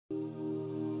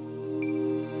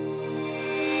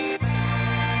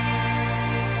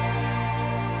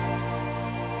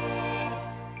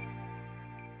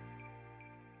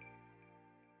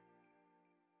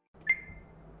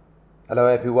Hello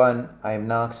everyone, I am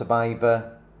Narc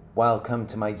Survivor. Welcome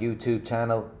to my YouTube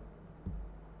channel.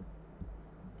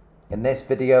 In this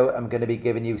video, I'm going to be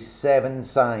giving you 7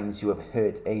 signs you have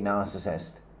hurt a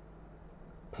narcissist.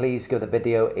 Please give the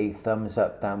video a thumbs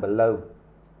up down below.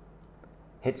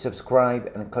 Hit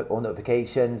subscribe and click all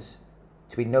notifications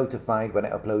to be notified when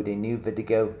I upload a new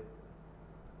video.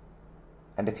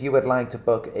 And if you would like to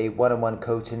book a one-on-one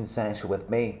coaching session with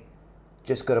me,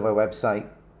 just go to my website.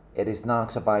 It is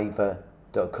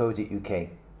narcsurvivor.co.uk.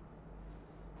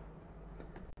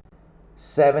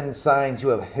 7 signs you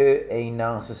have hurt a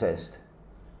narcissist.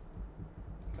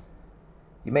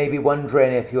 You may be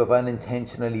wondering if you have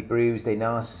unintentionally bruised a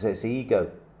narcissist's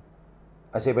ego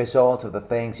as a result of the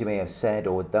things you may have said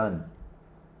or done.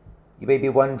 You may be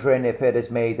wondering if it has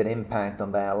made an impact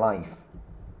on their life.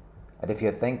 And if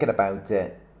you're thinking about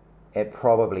it, it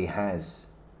probably has.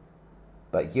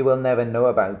 But you will never know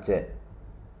about it,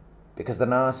 because the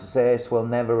narcissist will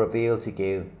never reveal to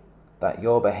you that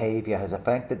your behavior has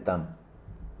affected them.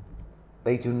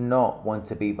 They do not want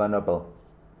to be vulnerable,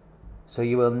 so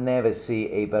you will never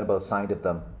see a vulnerable side of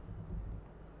them.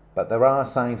 But there are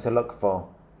signs to look for,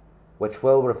 which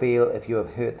will reveal if you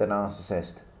have hurt the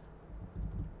narcissist.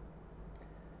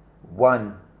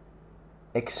 1.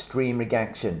 Extreme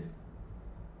reaction.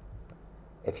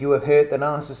 If you have hurt the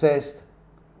narcissist,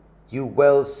 you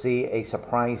will see a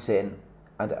surprising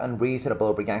and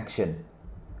unreasonable reaction,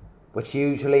 which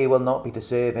usually will not be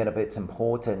deserving of its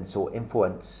importance or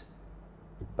influence.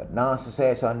 But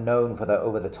narcissists are known for their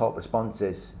over-the-top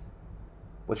responses,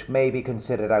 which may be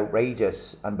considered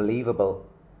outrageous, unbelievable,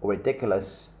 or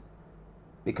ridiculous,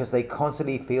 because they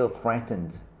constantly feel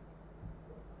threatened.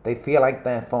 They feel like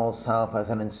their false self has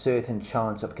an uncertain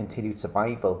chance of continued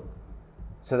survival,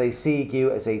 so they see you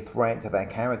as a threat to their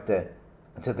character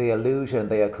and to the illusion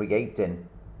they are creating.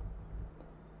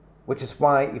 Which is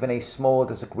why even a small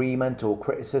disagreement or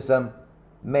criticism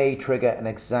may trigger an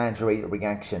exaggerated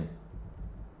reaction.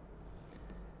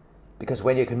 Because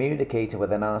when you're communicating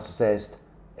with a narcissist,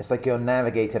 it's like you're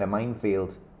navigating a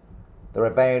minefield. There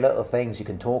are very little things you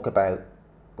can talk about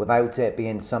without it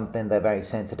being something they're very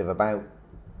sensitive about.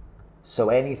 So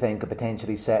anything could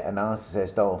potentially set a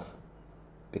narcissist off,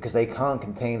 because they can't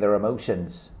contain their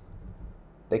emotions.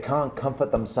 They can't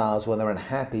comfort themselves when they're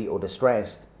unhappy or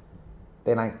distressed.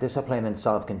 They lack discipline and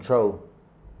self-control.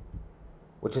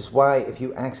 Which is why if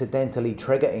you accidentally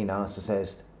trigger a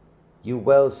narcissist, you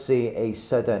will see a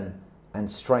sudden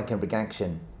and striking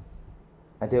reaction,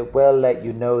 and it will let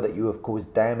you know that you have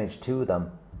caused damage to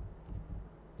them.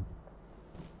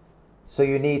 So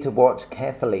you need to watch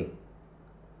carefully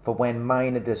for when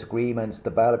minor disagreements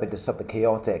develop into something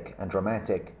chaotic and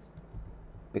dramatic,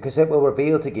 because it will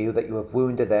reveal to you that you have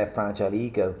wounded their fragile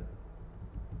ego.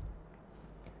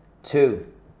 2.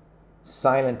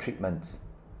 Silent treatment.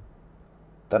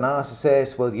 The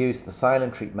narcissist will use the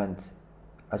silent treatment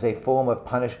as a form of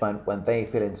punishment when they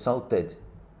feel insulted,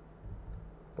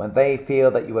 when they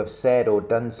feel that you have said or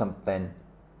done something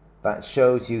that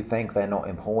shows you think they're not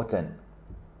important.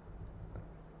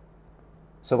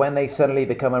 So when they suddenly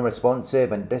become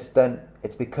unresponsive and distant,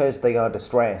 it's because they are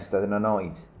distressed and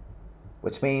annoyed,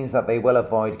 which means that they will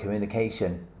avoid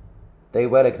communication. They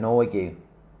will ignore you,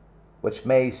 which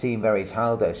may seem very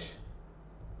childish,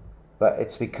 but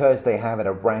it's because they have an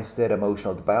arrested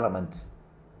emotional development.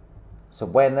 So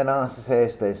when the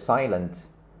narcissist is silent,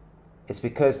 it's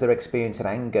because they're experiencing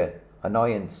anger,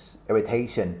 annoyance,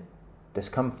 irritation,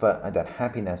 discomfort and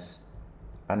unhappiness,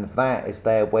 and that is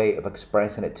their way of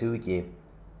expressing it to you,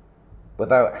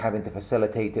 without having to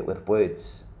facilitate it with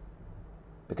words.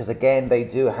 Because again, they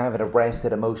do have an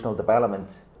arrested emotional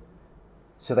development,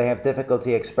 so they have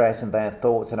difficulty expressing their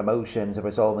thoughts and emotions and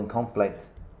resolving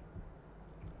conflict.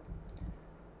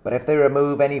 But if they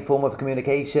remove any form of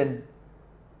communication,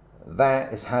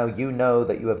 that is how you know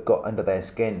that you have got under their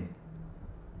skin.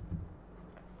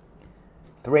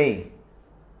 3.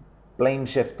 Blame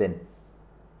shifting.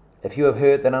 If you have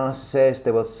hurt the narcissist,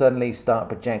 they will suddenly start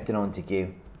projecting onto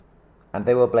you, and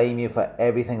they will blame you for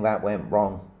everything that went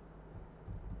wrong,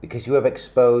 because you have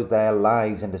exposed their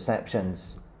lies and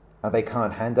deceptions, and they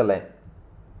can't handle it.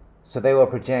 So they will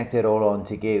project it all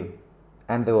onto you,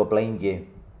 and they will blame you.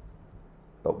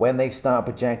 But when they start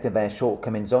projecting their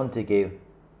shortcomings onto you,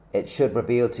 it should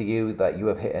reveal to you that you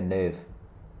have hit a nerve,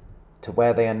 to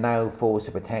where they are now forced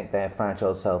to protect their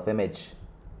fragile self-image.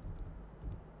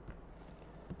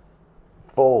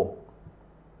 4.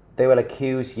 They will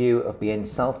accuse you of being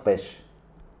selfish.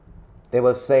 They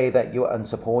will say that you are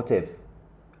unsupportive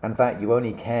and that you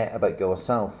only care about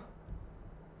yourself,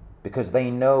 because they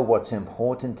know what's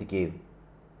important to you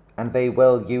and they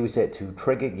will use it to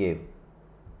trigger you.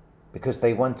 because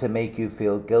they want to make you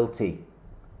feel guilty.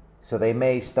 So they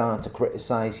may start to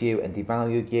criticize you and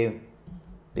devalue you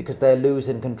because they're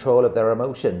losing control of their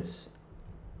emotions.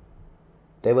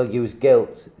 They will use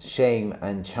guilt, shame,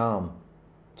 and charm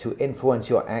to influence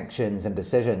your actions and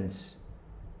decisions.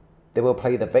 They will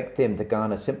play the victim to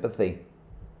garner sympathy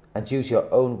and use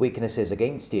your own weaknesses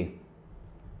against you.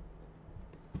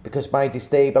 Because by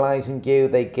destabilizing you,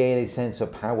 they gain a sense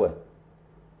of power,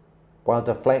 while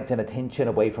deflecting attention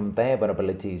away from their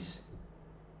vulnerabilities.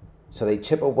 So they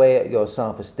chip away at your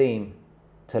self-esteem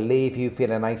to leave you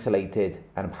feeling isolated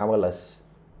and powerless.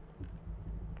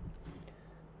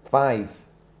 5.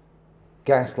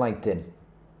 Gaslighting.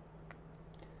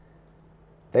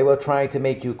 They will try to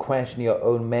make you question your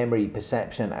own memory,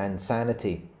 perception, and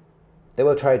sanity. They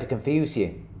will try to confuse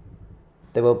you.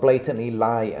 They will blatantly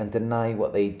lie and deny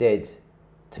what they did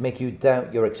to make you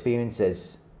doubt your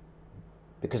experiences,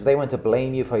 because they want to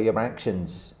blame you for your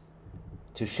actions,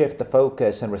 to shift the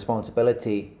focus and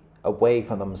responsibility away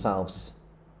from themselves.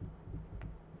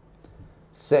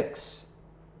 6.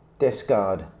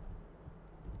 Discard.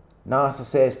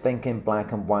 Narcissists think in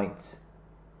black and white,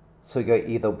 so you're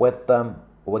either with them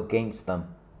or against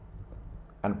them.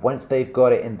 And once they've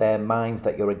got it in their minds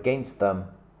that you're against them,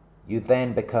 you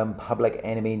then become public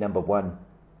enemy number 1.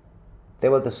 They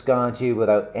will discard you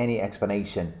without any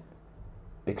explanation,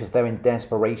 because they're in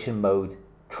desperation mode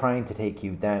trying to take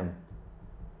you down.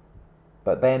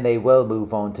 But then they will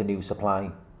move on to new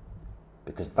supply,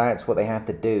 because that's what they have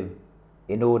to do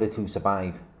in order to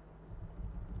survive.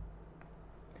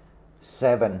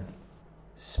 7.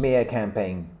 Smear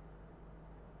campaign.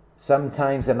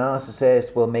 Sometimes the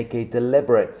narcissist will make a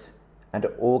deliberate and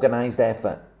organized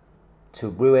effort to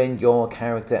ruin your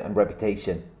character and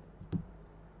reputation.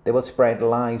 They will spread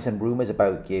lies and rumors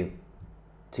about you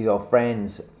to your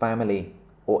friends, family,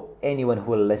 or anyone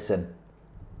who will listen,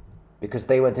 because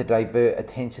they want to divert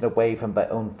attention away from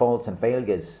their own faults and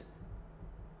failures.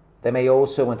 They may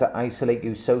also want to isolate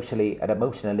you socially and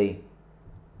emotionally.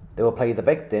 They will play the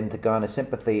victim to garner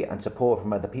sympathy and support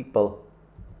from other people,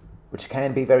 which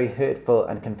can be very hurtful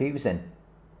and confusing,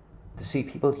 to see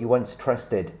people you once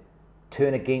trusted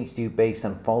turn against you based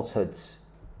on falsehoods.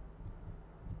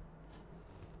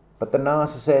 But the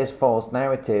narcissist's false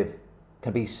narrative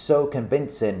can be so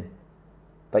convincing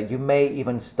that you may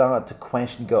even start to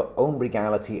question your own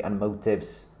reality and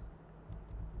motives.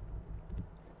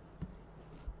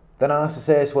 The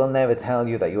narcissist will never tell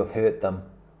you that you have hurt them,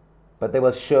 but they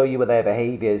will show you with their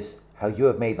behaviors how you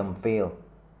have made them feel.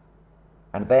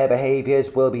 And their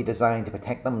behaviors will be designed to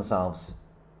protect themselves,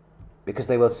 because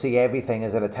they will see everything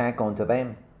as an attack onto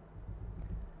them.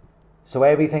 So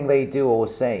everything they do or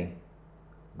say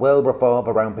will revolve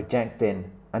around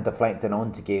projecting and deflecting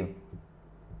onto you.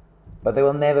 But they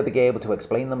will never be able to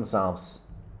explain themselves.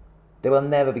 They will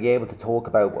never be able to talk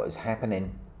about what is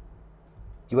happening.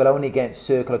 You will only get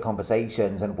circular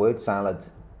conversations and word salad.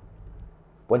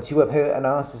 Once you have hurt a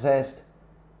narcissist,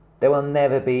 there will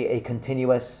never be a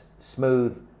continuous,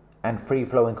 smooth, and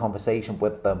free-flowing conversation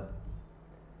with them,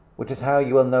 which is how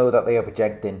you will know that they are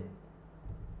projecting,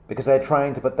 because they're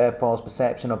trying to put their false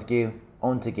perception of you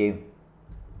onto you,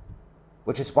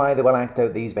 which is why they will act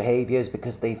out these behaviors,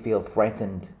 because they feel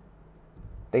threatened.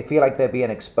 They feel like they're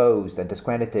being exposed and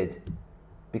discredited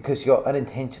because you're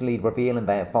unintentionally revealing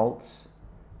their faults,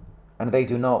 and they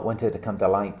do not want it to come to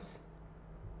light.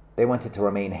 They want it to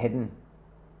remain hidden.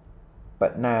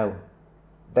 But now,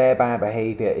 their bad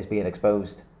behavior is being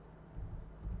exposed.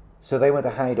 So they want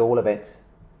to hide all of it,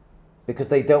 because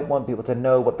they don't want people to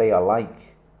know what they are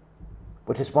like,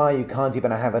 which is why you can't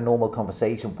even have a normal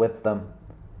conversation with them.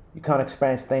 You can't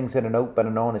express things in an open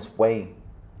and honest way,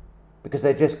 because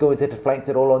they're just going to deflect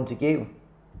it all onto you.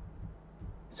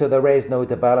 So there is no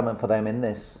development for them in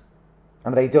this,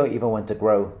 and they don't even want to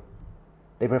grow.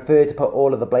 They prefer to put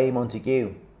all of the blame onto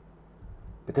you,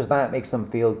 because that makes them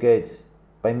feel good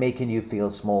by making you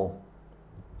feel small.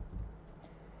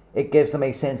 It gives them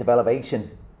a sense of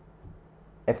elevation.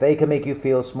 If they can make you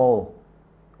feel small,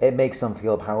 it makes them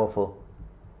feel powerful,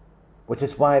 which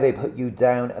is why they put you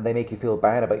down and they make you feel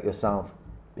bad about yourself,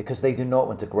 because they do not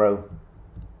want to grow.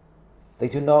 They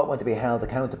do not want to be held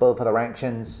accountable for their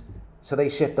actions, so they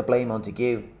shift the blame onto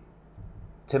you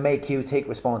to make you take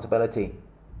responsibility,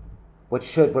 which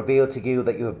should reveal to you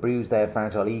that you have bruised their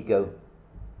fragile ego.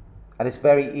 And it's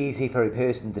very easy for a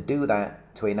person to do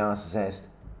that to a narcissist,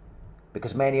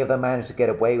 because many of them manage to get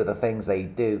away with the things they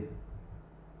do.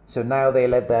 So now they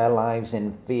live their lives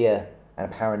in fear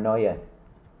and paranoia.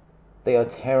 They are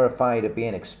terrified of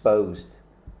being exposed,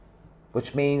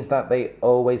 which means that they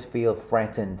always feel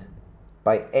threatened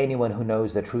by anyone who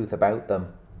knows the truth about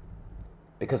them.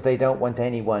 because they don't want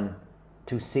anyone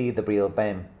to see the real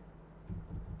them.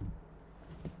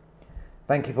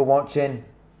 Thank you for watching.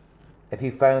 If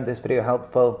you found this video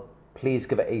helpful, please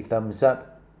give it a thumbs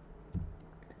up.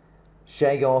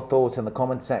 Share your thoughts in the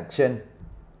comment section.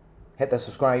 Hit the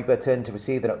subscribe button to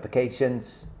receive the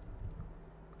notifications.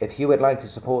 If you would like to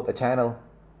support the channel,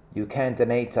 you can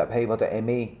donate at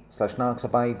paypal.me/Narc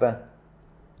Survivor.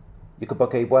 You can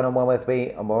book a one-on-one with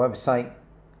me on my website.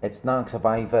 It's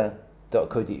narcsurvivor.co.uk.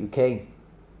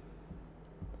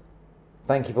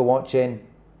 Thank you for watching,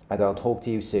 and I'll talk to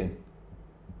you soon.